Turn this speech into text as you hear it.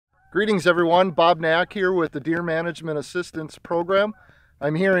Greetings everyone, Bob Nack here with the Deer Management Assistance Program.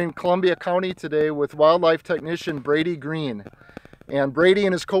 I'm here in Columbia County today with wildlife technician Brady Green. And Brady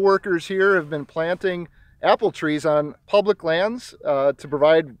and his co-workers here have been planting apple trees on public lands to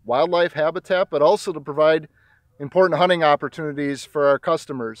provide wildlife habitat, but also to provide important hunting opportunities for our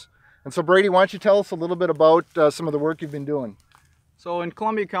customers. And so Brady, why don't you tell us a little bit about some of the work you've been doing? So in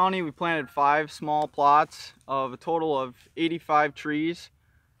Columbia County, we planted 5 small plots of a total of 85 trees.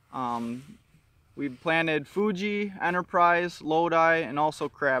 We planted Fuji, Enterprise, Lodi, and also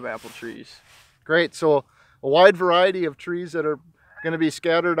crabapple trees. Great, so a wide variety of trees that are going to be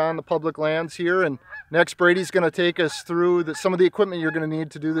scattered on the public lands here. And next, Brady's going to take us through some of the equipment you're going to need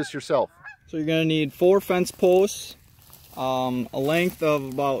to do this yourself. So you're going to need 4 fence posts, a length of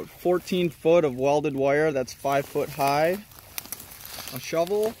about 14 foot of welded wire that's 5 foot high, a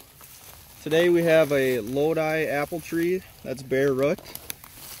shovel. Today we have a Lodi apple tree that's bare root.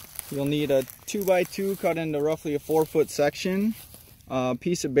 You'll need a 2x2 cut into roughly a 4-foot section, a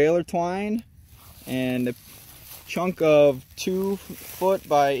piece of baler twine, and a chunk of 2 foot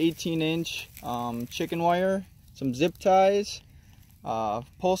by 18-inch chicken wire, some zip ties,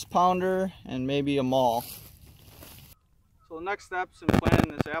 post pounder, and maybe a maul. So the next steps in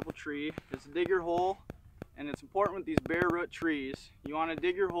planting this apple tree is to dig your hole, and it's important with these bare root trees. You want to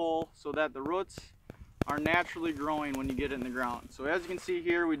dig your hole so that the roots are naturally growing when you get it in the ground. So as you can see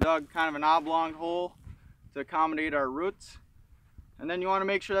here, we dug kind of an oblong hole to accommodate our roots. And then you want to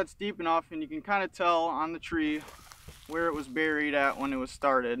make sure that's deep enough, and you can kind of tell on the tree where it was buried at when it was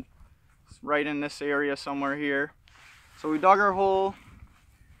started. It's right in this area somewhere here. So we dug our hole,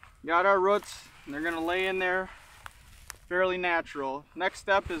 got our roots, and they're going to lay in there fairly natural. Next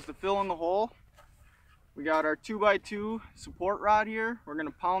step is to fill in the hole. We got our 2x2 support rod here. We're going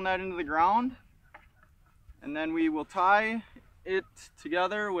to pound that into the ground. And then we will tie it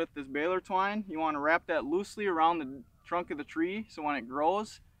together with this baler twine. You want to wrap that loosely around the trunk of the tree so when it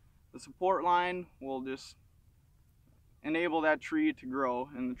grows, the support line will just enable that tree to grow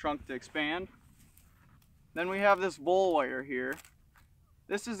and the trunk to expand. Then we have this vole wire here.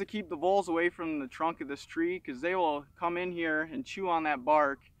 This is to keep the voles away from the trunk of this tree because they will come in here and chew on that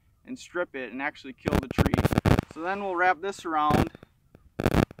bark and strip it and actually kill the tree. So then we'll wrap this around,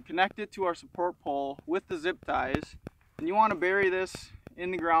 connect it to our support pole with the zip ties, and you want to bury this in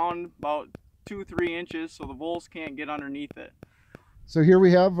the ground about 2-3 inches so the voles can't get underneath it. So here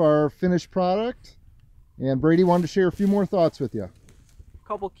we have our finished product, and Brady wanted to share a few more thoughts with you. A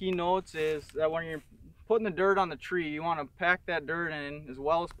couple key notes is that when you're putting the dirt on the tree, you want to pack that dirt in as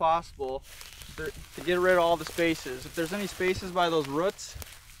well as possible to get rid of all the spaces. If there's any spaces by those roots,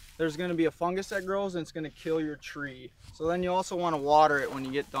 there's going to be a fungus that grows and it's going to kill your tree. So then you also want to water it when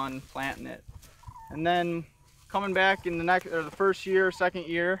you get done planting it. And then coming back in the first year, second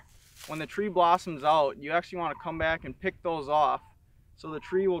year, when the tree blossoms out, you actually want to come back and pick those off so the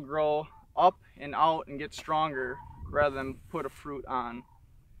tree will grow up and out and get stronger rather than put a fruit on.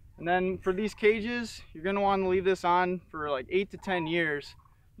 And then for these cages, you're going to want to leave this on for like 8 to 10 years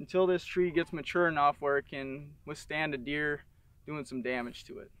until this tree gets mature enough where it can withstand a deer doing some damage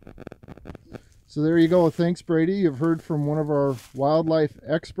to it. So there you go. Thanks, Brady. You've heard from one of our wildlife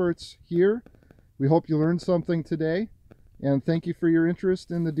experts here. We hope you learned something today, and thank you for your interest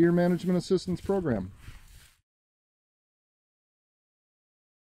in the Deer Management Assistance Program.